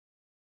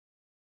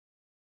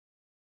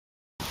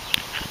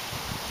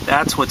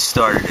That's what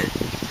started it,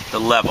 the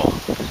level.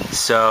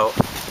 So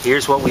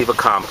here's what we've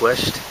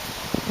accomplished.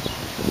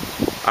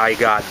 I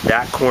got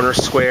that corner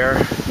square.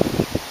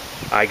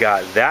 I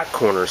got that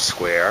corner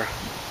square.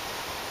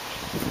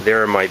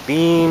 There are my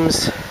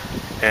beams,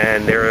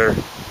 and there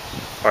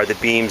are the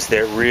beams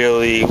that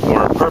really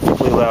weren't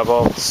perfectly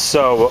level.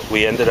 So what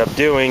we ended up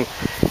doing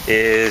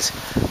is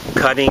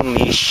cutting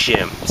these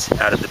shims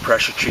out of the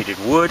pressure treated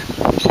wood,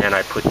 and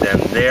I put them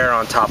there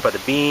on top of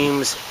the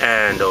beams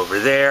and over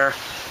there.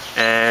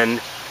 And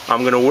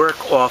I'm going to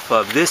work off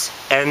of this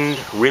end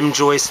rim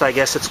joist, I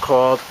guess it's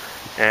called,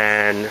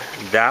 and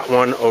that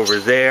one over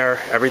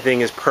there. Everything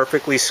is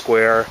perfectly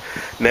square,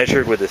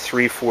 measured with a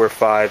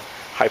 3-4-5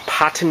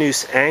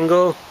 hypotenuse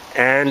angle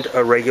and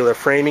a regular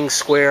framing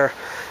square.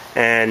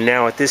 And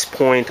now at this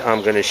point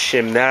I'm going to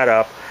shim that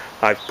up.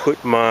 I've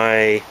put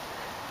my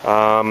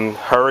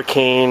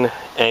hurricane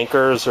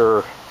anchors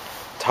or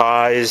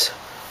ties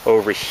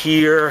over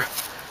here,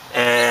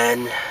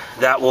 and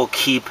that will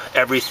keep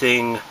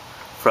everything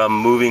from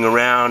moving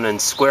around and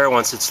square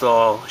once it's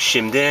all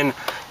shimmed in.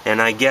 And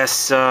I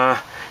guess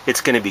it's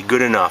going to be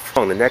good enough.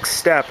 The next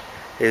step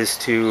is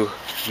to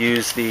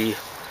use the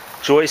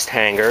joist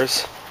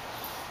hangers,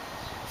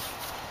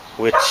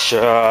 which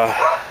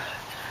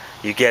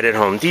you get at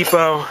Home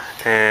Depot,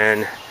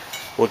 and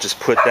we'll just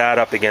put that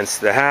up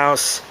against the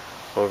house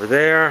over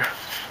there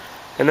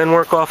and then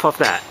work off of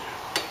that.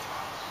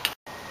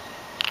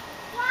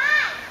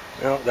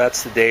 Well,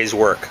 that's the day's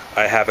work.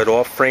 I have it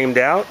all framed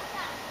out,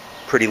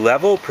 pretty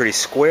level, pretty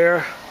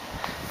square.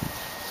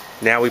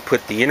 Now we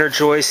put the inner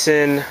joists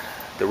in,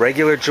 the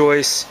regular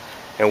joists,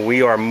 and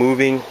we are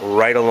moving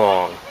right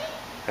along.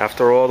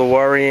 After all the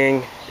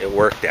worrying, it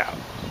worked out.